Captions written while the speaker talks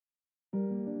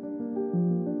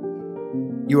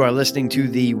You are listening to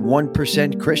the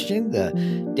 1% Christian, the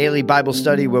daily Bible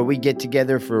study where we get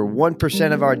together for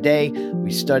 1% of our day.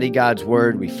 We study God's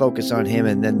Word, we focus on Him,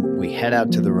 and then we head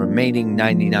out to the remaining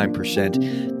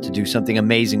 99% to do something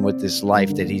amazing with this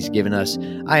life that He's given us.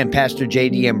 I am Pastor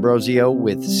J.D. Ambrosio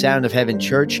with Sound of Heaven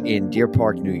Church in Deer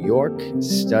Park, New York,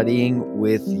 studying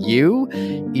with you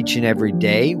each and every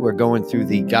day. We're going through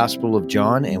the Gospel of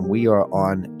John, and we are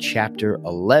on chapter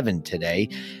 11 today.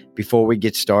 Before we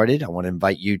get started, I want to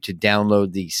invite you to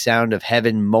download the Sound of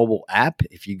Heaven mobile app.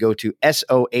 If you go to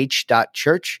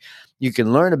soh.church, you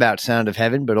can learn about Sound of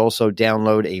Heaven, but also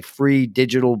download a free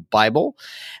digital Bible.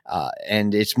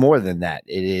 And it's more than that.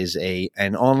 It is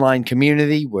an online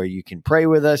community where you can pray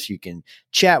with us, you can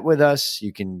chat with us,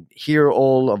 you can hear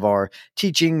all of our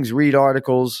teachings, read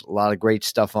articles, a lot of great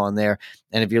stuff on there.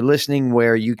 And if you're listening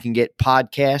where you can get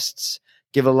podcasts,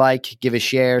 give a like, give a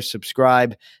share,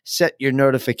 subscribe, set your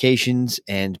notifications,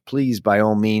 and please, by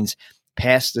all means,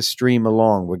 pass the stream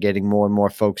along. We're getting more and more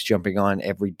folks jumping on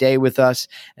every day with us.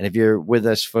 And if you're with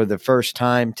us for the first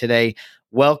time today,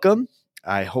 welcome.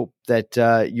 I hope that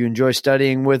you enjoy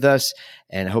studying with us,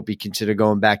 and I hope you consider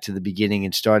going back to the beginning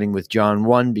and starting with John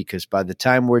 1, because by the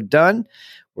time we're done,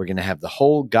 we're going to have the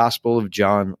whole Gospel of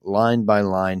John line by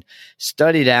line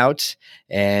studied out,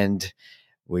 and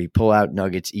we pull out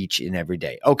nuggets each and every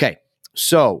day. Okay,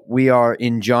 so we are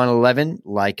in John 11,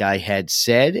 like I had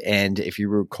said. And if you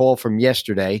recall from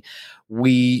yesterday,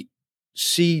 we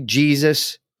see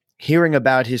Jesus hearing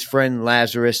about his friend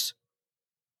Lazarus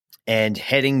and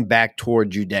heading back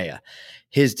toward Judea.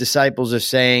 His disciples are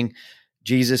saying,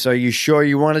 Jesus, are you sure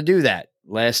you want to do that?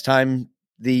 Last time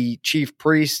the chief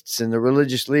priests and the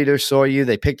religious leaders saw you,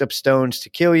 they picked up stones to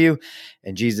kill you.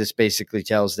 And Jesus basically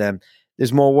tells them,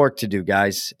 there's more work to do,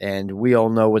 guys, and we all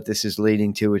know what this is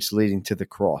leading to. It's leading to the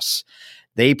cross.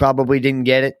 They probably didn't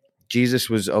get it. Jesus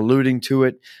was alluding to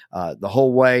it the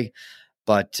whole way,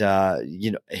 but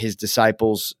his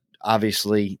disciples,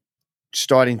 obviously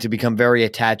starting to become very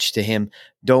attached to him,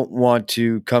 don't want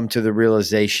to come to the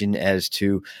realization as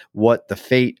to what the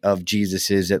fate of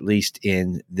Jesus is, at least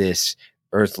in this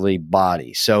earthly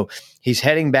body. So he's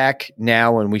heading back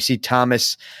now, and we see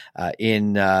Thomas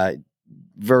in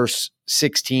verse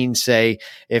 16 say,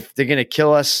 if they're going to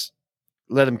kill us,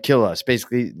 let them kill us.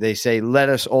 Basically, they say, let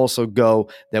us also go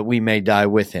that we may die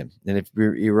with him. And if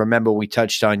you remember, we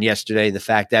touched on yesterday the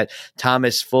fact that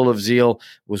Thomas, full of zeal,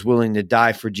 was willing to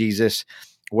die for Jesus.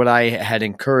 What I had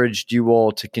encouraged you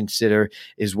all to consider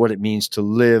is what it means to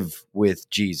live with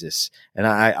Jesus. And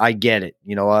I get it.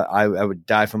 You know, I would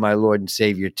die for my Lord and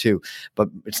Savior too, but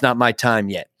it's not my time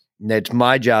yet. It's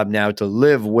my job now to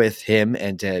live with him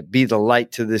and to be the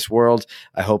light to this world.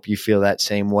 I hope you feel that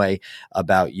same way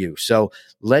about you. So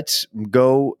let's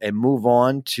go and move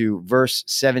on to verse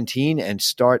 17 and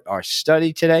start our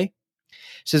study today. It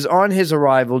says, on his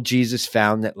arrival, Jesus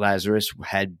found that Lazarus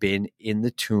had been in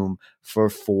the tomb for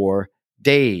 4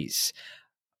 days.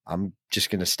 I'm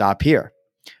just going to stop here.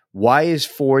 Why is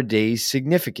 4 days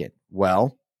significant?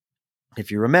 Well, if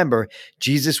you remember,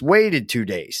 Jesus waited 2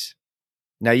 days.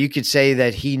 Now, you could say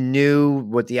that he knew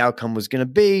what the outcome was going to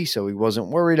be, so he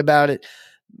wasn't worried about it.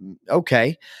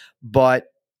 Okay. But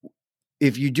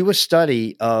if you do a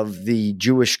study of the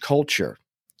Jewish culture,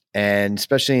 and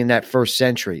especially in that first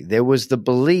century, there was the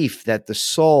belief that the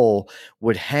soul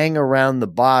would hang around the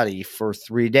body for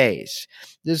 3 days.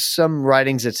 There's some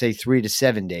writings that say 3 to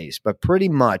 7 days, but pretty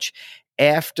much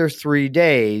after 3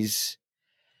 days,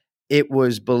 it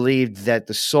was believed that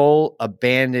the soul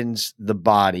abandons the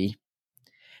body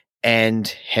and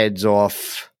heads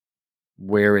off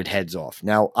where it heads off.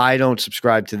 Now, I don't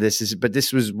subscribe to this, but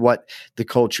this was what the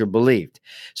culture believed.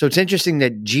 So it's interesting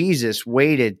that Jesus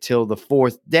waited till the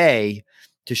 4th day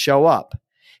to show up.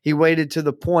 He waited to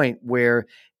the point where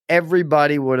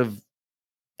everybody would have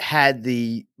had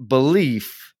the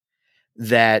belief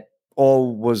that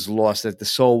all was lost, that the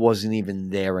soul wasn't even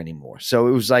there anymore. So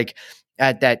it was like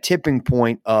at that tipping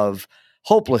point of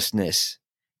hopelessness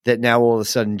that now all of a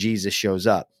sudden Jesus shows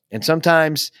up. And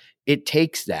sometimes it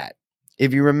takes that.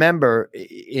 If you remember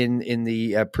in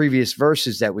the previous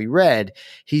verses that we read,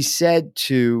 he said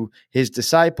to his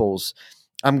disciples,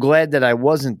 I'm glad that I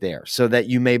wasn't there so that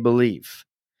you may believe.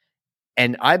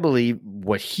 And I believe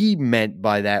what he meant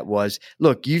by that was,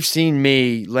 look, you've seen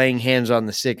me laying hands on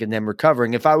the sick and them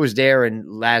recovering. If I was there and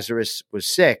Lazarus was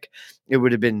sick, it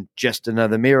would have been just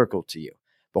another miracle to you.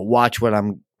 But watch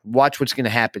what's going to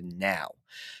happen now.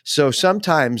 So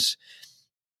sometimes,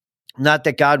 not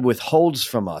that God withholds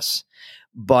from us,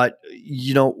 but,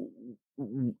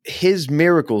 his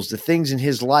miracles, the things in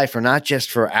his life are not just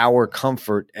for our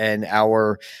comfort and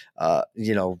our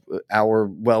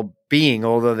well-being,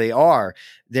 although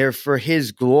they're for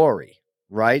his glory,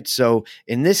 right? So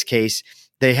in this case,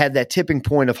 they had that tipping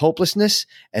point of hopelessness,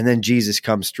 and then Jesus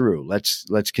comes through.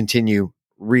 Let's continue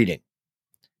reading.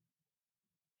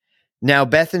 Now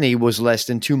Bethany was less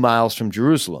than 2 miles from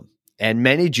Jerusalem, and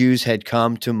many Jews had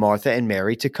come to Martha and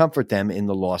Mary to comfort them in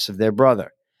the loss of their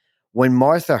brother. When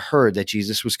Martha heard that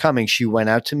Jesus was coming, she went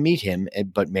out to meet him,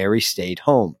 but Mary stayed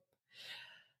home.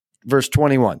 Verse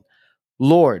 21,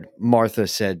 Lord, Martha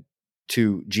said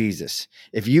to Jesus,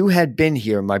 if you had been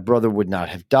here, my brother would not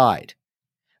have died.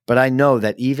 But I know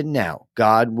that even now,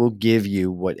 God will give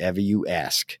you whatever you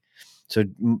ask. So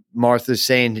Martha's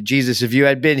saying to Jesus, if you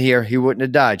had been here, he wouldn't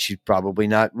have died. She's probably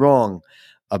not wrong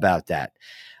about that,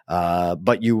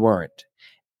 but you weren't.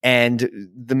 And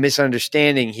the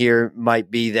misunderstanding here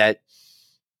might be that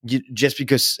just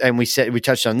because, and we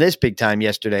touched on this big time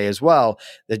yesterday as well,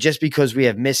 that just because we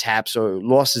have mishaps or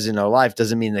losses in our life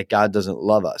doesn't mean that God doesn't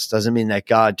love us, doesn't mean that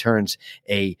God turns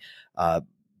a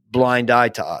blind eye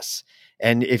to us.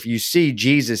 And if you see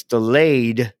Jesus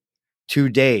delayed 2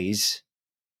 days,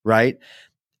 right?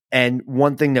 And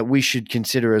one thing that we should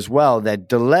consider as well, that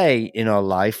delay in our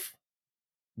life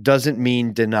doesn't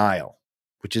mean denial,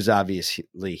 which is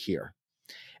obviously here.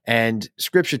 And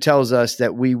scripture tells us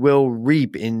that we will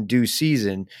reap in due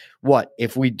season. What?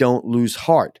 If we don't lose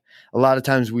heart. A lot of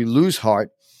times we lose heart.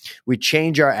 We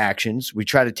change our actions. We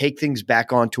try to take things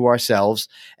back onto ourselves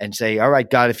and say, all right,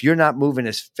 God, if you're not moving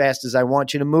as fast as I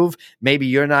want you to move, maybe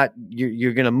you're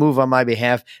going to move on my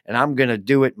behalf and I'm going to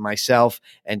do it myself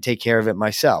and take care of it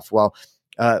myself. Well,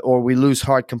 or we lose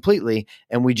heart completely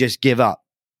and we just give up.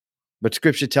 But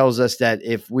scripture tells us that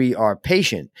if we are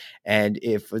patient and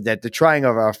that the trying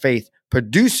of our faith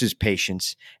produces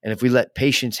patience, and if we let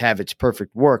patience have its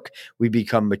perfect work, we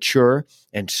become mature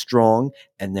and strong,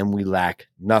 and then we lack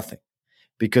nothing.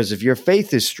 Because if your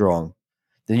faith is strong,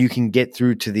 then you can get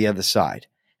through to the other side.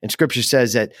 And scripture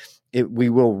says that we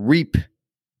will reap,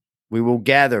 we will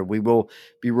gather, we will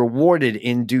be rewarded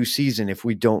in due season if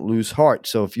we don't lose heart.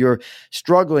 So if you're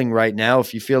struggling right now,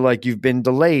 if you feel like you've been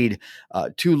delayed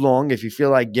too long, if you feel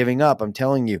like giving up, I'm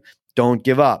telling you, don't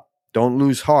give up. Don't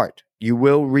lose heart. You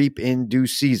will reap in due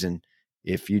season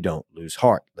if you don't lose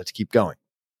heart. Let's keep going.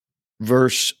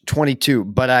 Verse 22,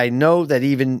 but I know that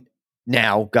even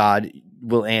now God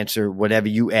will answer whatever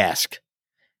you ask.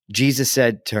 Jesus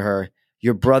said to her,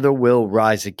 your brother will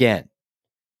rise again.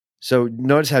 So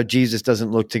notice how Jesus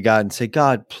doesn't look to God and say,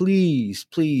 God, please,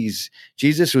 please.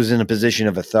 Jesus was in a position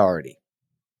of authority.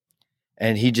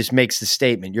 And he just makes the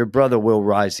statement, your brother will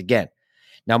rise again.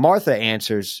 Now, Martha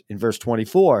answers in verse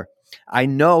 24, I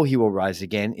know he will rise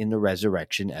again in the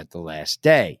resurrection at the last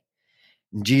day.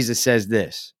 And Jesus says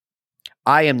this,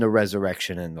 I am the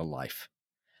resurrection and the life.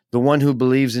 The one who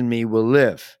believes in me will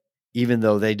live, even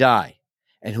though they die.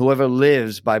 And whoever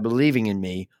lives by believing in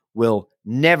me will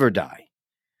never die.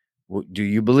 Do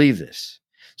you believe this?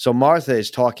 So Martha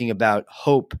is talking about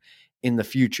hope in the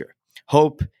future,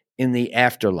 hope in the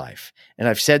afterlife. And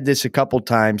I've said this a couple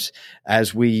times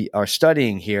as we are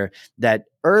studying here, that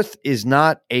earth is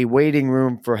not a waiting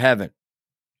room for heaven.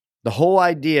 The whole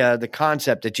idea, the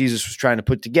concept that Jesus was trying to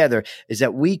put together is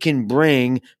that we can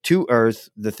bring to earth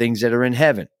the things that are in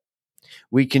heaven.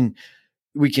 We can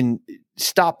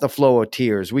stop the flow of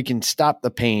tears. We can stop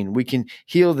the pain. We can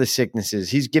heal the sicknesses.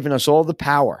 He's given us all the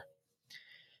power.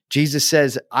 Jesus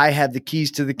says, I have the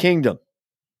keys to the kingdom.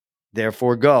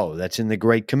 Therefore go. That's in the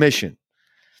Great Commission.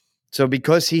 So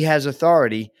because he has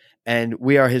authority and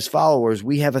we are his followers,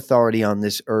 we have authority on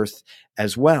this earth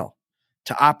as well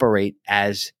to operate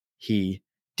as he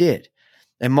did.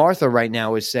 And Martha right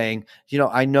now is saying,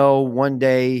 I know one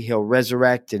day he'll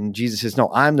resurrect. And Jesus says, no,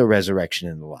 I'm the resurrection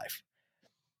and the life.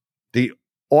 The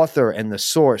author and the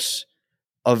source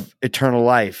of eternal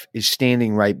life is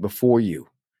standing right before you.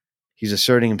 He's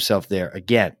asserting himself there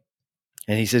again.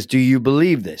 And he says, do you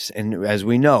believe this? And as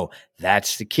we know,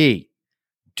 that's the key.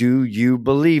 Do you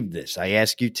believe this? I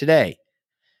ask you today.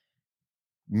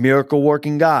 Miracle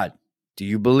working God, do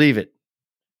you believe it?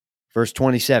 Verse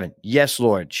 27, yes,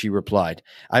 Lord, she replied.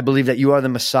 I believe that you are the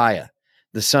Messiah,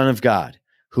 the Son of God,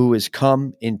 who is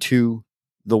come into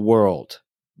the world.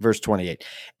 Verse 28,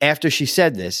 after she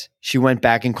said this, she went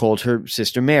back and called her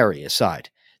sister Mary aside.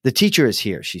 The teacher is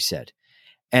here, she said,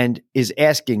 and is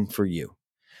asking for you.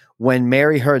 When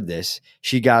Mary heard this,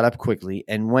 she got up quickly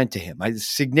and went to him. It's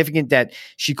significant that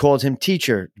she called him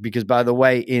teacher because, by the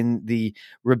way, in the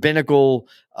rabbinical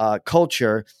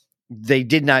culture, they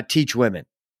did not teach women.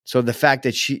 So the fact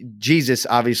that Jesus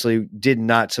obviously did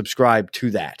not subscribe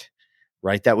to that,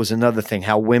 right? That was another thing,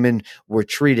 how women were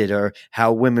treated or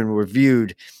how women were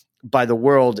viewed by the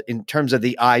world in terms of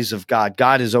the eyes of God.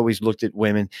 God has always looked at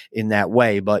women in that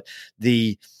way, but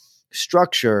the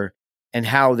structure and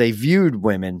how they viewed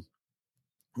women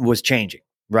was changing,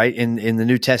 right? In the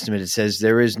New Testament, it says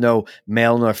there is no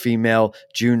male nor female,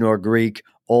 Jew nor Greek,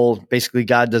 old. Basically,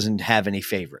 God doesn't have any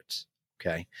favorites,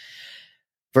 okay?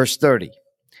 Verse 30.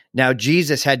 Now,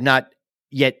 Jesus had not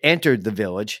yet entered the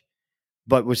village,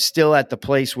 but was still at the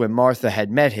place where Martha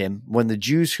had met him. When the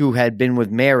Jews who had been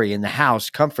with Mary in the house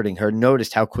comforting her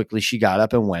noticed how quickly she got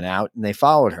up and went out, and they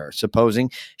followed her,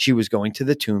 supposing she was going to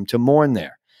the tomb to mourn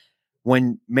there.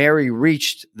 When Mary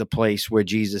reached the place where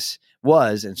Jesus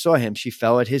was and saw him, she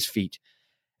fell at his feet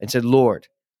and said, Lord,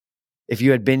 if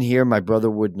you had been here, my brother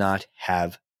would not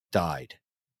have died.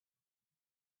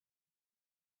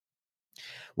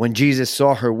 When Jesus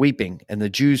saw her weeping, and the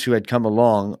Jews who had come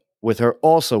along with her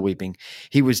also weeping,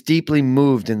 he was deeply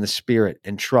moved in the spirit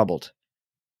and troubled.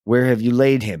 Where have you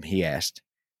laid him? He asked.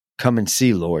 Come and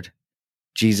see, Lord.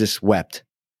 Jesus wept.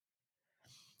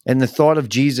 And the thought of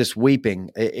Jesus weeping,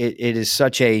 it is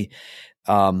such a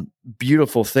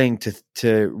beautiful thing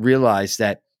to realize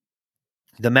that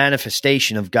the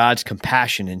manifestation of God's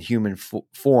compassion in human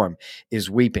form is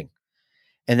weeping.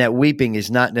 And that weeping is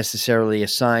not necessarily a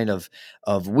sign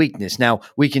of weakness. Now,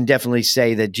 we can definitely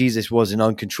say that Jesus wasn't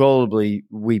uncontrollably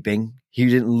weeping. He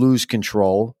didn't lose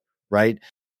control, right?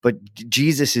 But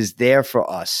Jesus is there for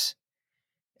us.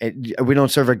 And we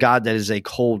don't serve a God that is a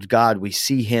cold God. We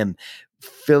see him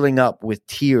filling up with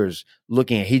tears,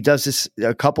 looking at. He does this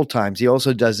a couple times. He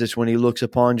also does this when he looks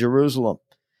upon Jerusalem.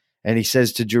 And he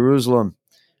says to Jerusalem,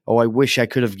 oh, I wish I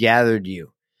could have gathered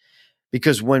you.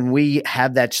 Because when we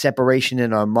have that separation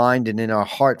in our mind and in our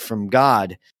heart from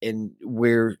God, and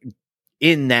we're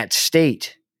in that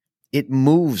state, it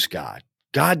moves God.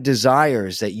 God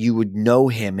desires that you would know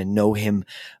him and know him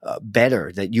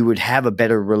better, that you would have a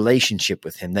better relationship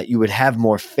with him, that you would have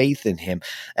more faith in him.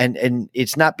 And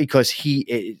it's not because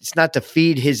it's not to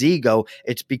feed his ego.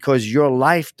 It's because your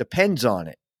life depends on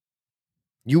it.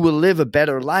 You will live a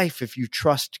better life if you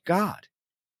trust God.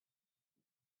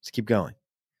 Let's keep going.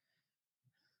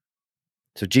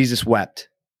 So Jesus wept.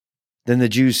 Then the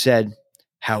Jews said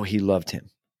how he loved him.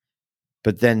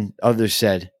 But then others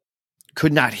said,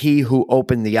 could not he who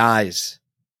opened the eyes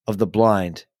of the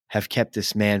blind have kept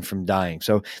this man from dying?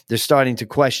 So they're starting to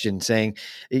question, saying,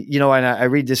 and I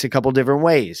read this a couple different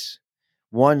ways.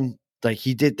 One, like,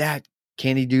 he did that.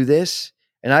 Can he do this?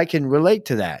 And I can relate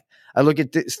to that. I look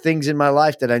at things in my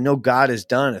life that I know God has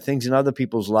done, things in other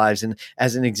people's lives, and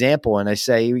as an example, and I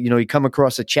say, you come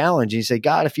across a challenge and you say,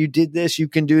 God, if you did this, you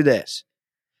can do this.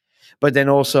 But then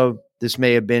also, this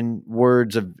may have been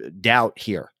words of doubt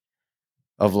here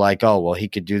of like, oh, well, he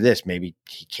could do this. Maybe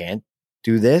he can't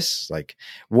do this. Like,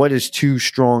 what is too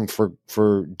strong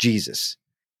for Jesus?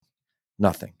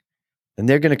 Nothing. And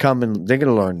they're going to come and they're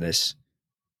going to learn this.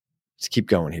 Let's keep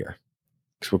going here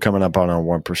because we're coming up on our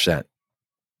 1%.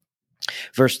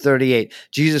 Verse 38,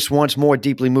 Jesus, once more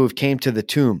deeply moved, came to the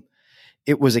tomb.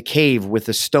 It was a cave with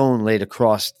a stone laid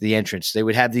across the entrance. They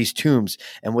would have these tombs,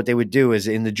 and what they would do is,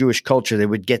 in the Jewish culture, they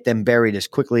would get them buried as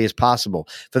quickly as possible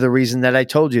for the reason that I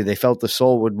told you. They felt the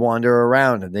soul would wander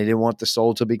around, and they didn't want the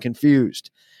soul to be confused.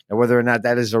 Now, whether or not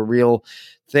that is a real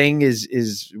thing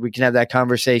is we can have that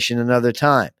conversation another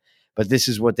time. But this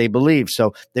is what they believed.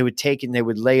 So they would take and they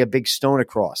would lay a big stone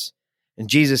across. And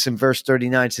Jesus in verse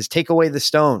 39 says, take away the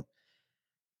stone.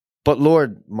 But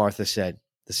Lord, Martha said,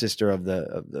 the sister of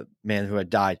the man who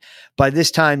had died, by this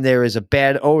time there is a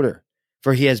bad odor,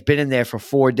 for he has been in there for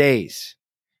 4 days.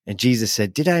 And Jesus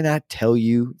said, did I not tell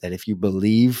you that if you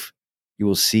believe, you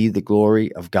will see the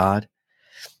glory of God?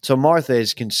 So Martha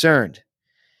is concerned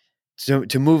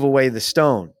to move away the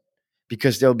stone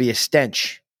because there'll be a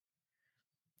stench.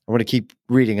 I want to keep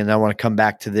reading, and I want to come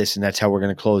back to this, and that's how we're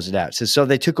going to close it out. It says, so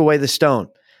they took away the stone.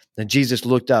 Then Jesus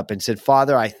looked up and said,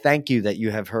 Father, I thank you that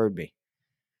you have heard me.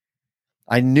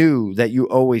 I knew that you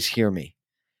always hear me,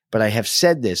 but I have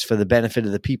said this for the benefit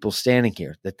of the people standing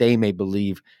here, that they may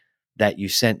believe that you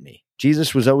sent me.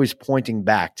 Jesus was always pointing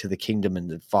back to the kingdom and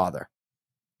the Father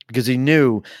because he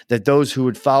knew that those who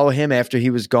would follow him after he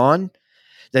was gone,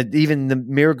 that even the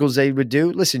miracles they would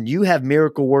do, listen, you have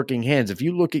miracle working hands. If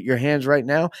you look at your hands right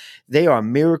now, they are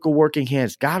miracle working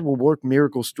hands. God will work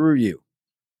miracles through you.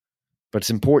 But it's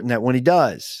important that when he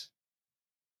does,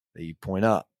 that you point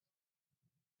up.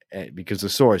 Because the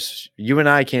source, you and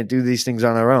I can't do these things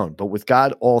on our own. But with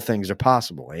God, all things are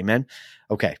possible. Amen?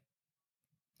 Okay.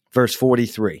 Verse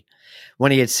 43.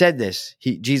 When he had said this,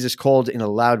 Jesus called in a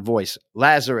loud voice,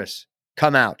 Lazarus,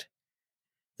 come out.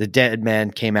 The dead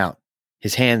man came out,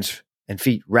 his hands and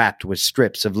feet wrapped with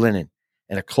strips of linen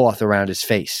and a cloth around his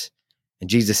face. And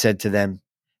Jesus said to them,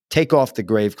 "Take off the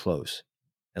grave clothes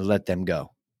and let them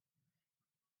go."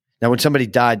 Now, when somebody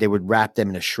died, they would wrap them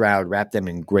in a shroud, wrap them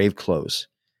in grave clothes,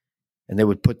 and they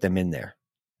would put them in there.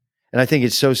 And I think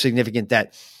it's so significant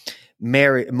that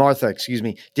Martha,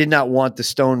 did not want the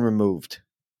stone removed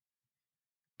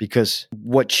because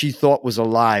what she thought was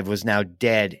alive was now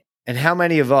dead. And how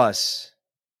many of us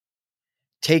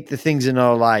take the things in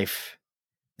our life,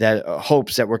 that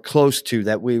hopes that we're close to,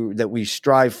 that we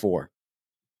strive for,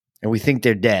 and we think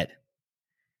they're dead,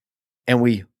 and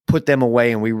we put them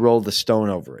away and we roll the stone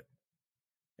over it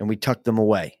and we tuck them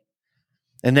away.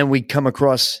 And then we come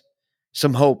across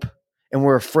some hope and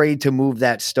we're afraid to move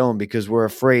that stone because we're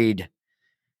afraid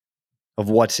of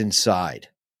what's inside.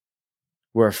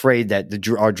 We're afraid that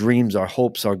our dreams, our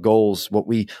hopes, our goals, what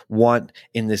we want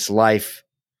in this life,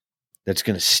 that's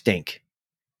going to stink.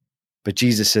 But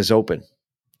Jesus says, open.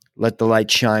 Let the light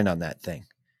shine on that thing.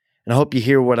 And I hope you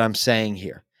hear what I'm saying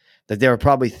here, that there are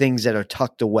probably things that are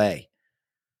tucked away.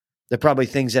 There are probably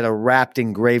things that are wrapped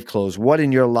in grave clothes. What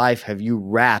in your life have you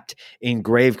wrapped in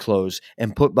grave clothes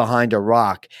and put behind a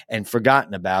rock and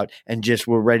forgotten about and just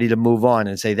were ready to move on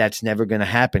and say that's never going to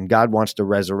happen? God wants to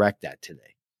resurrect that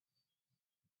today.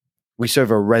 We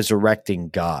serve a resurrecting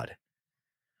God,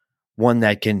 one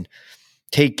that can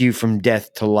take you from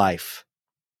death to life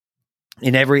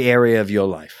in every area of your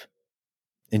life.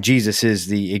 And Jesus is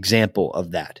the example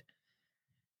of that.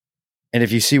 And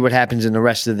if you see what happens in the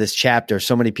rest of this chapter,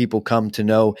 so many people come to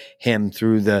know him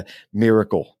through the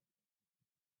miracle,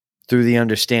 through the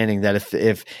understanding that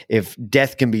if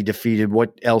death can be defeated,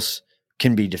 what else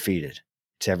can be defeated?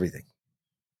 It's everything.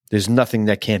 There's nothing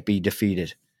that can't be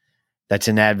defeated. That's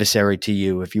an adversary to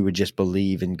you if you would just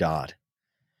believe in God.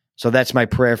 So that's my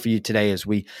prayer for you today as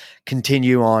we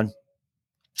continue on,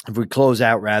 if we close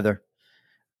out rather,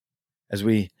 as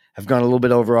we have gone a little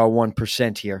bit over our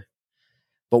 1% here.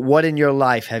 But what in your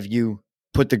life have you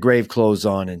put the grave clothes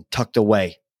on and tucked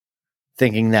away,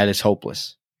 thinking that is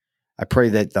hopeless? I pray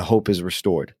that the hope is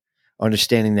restored,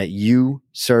 understanding that you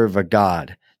serve a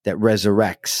God that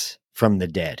resurrects from the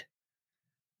dead.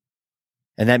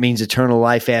 And that means eternal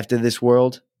life after this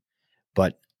world.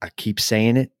 But I keep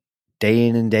saying it day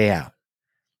in and day out,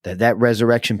 that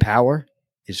resurrection power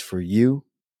is for you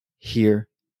here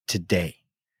today.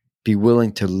 Be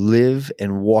willing to live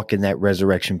and walk in that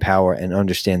resurrection power and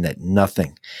understand that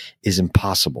nothing is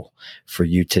impossible for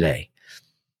you today.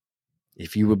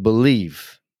 If you would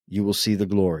believe, you will see the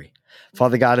glory.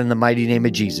 Father God, in the mighty name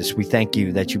of Jesus, we thank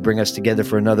you that you bring us together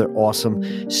for another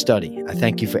awesome study. I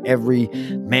thank you for every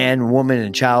man, woman,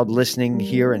 and child listening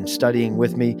here and studying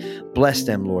with me. Bless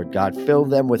them, Lord God. Fill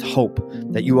them with hope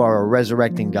that you are a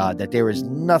resurrecting God, that there is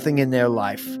nothing in their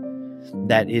life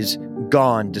that is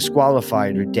gone,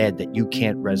 disqualified, or dead that you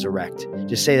can't resurrect.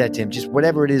 Just say that to him. Just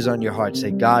whatever it is on your heart,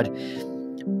 say, God,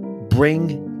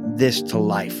 bring this to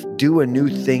life. Do a new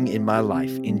thing in my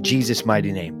life in Jesus'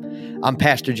 mighty name. I'm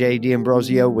Pastor J.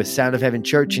 D'Ambrosio with Sound of Heaven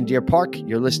Church in Deer Park.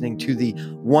 You're listening to the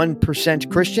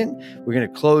 1% Christian. We're going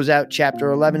to close out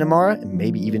chapter 11 tomorrow and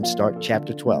maybe even start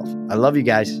chapter 12. I love you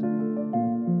guys.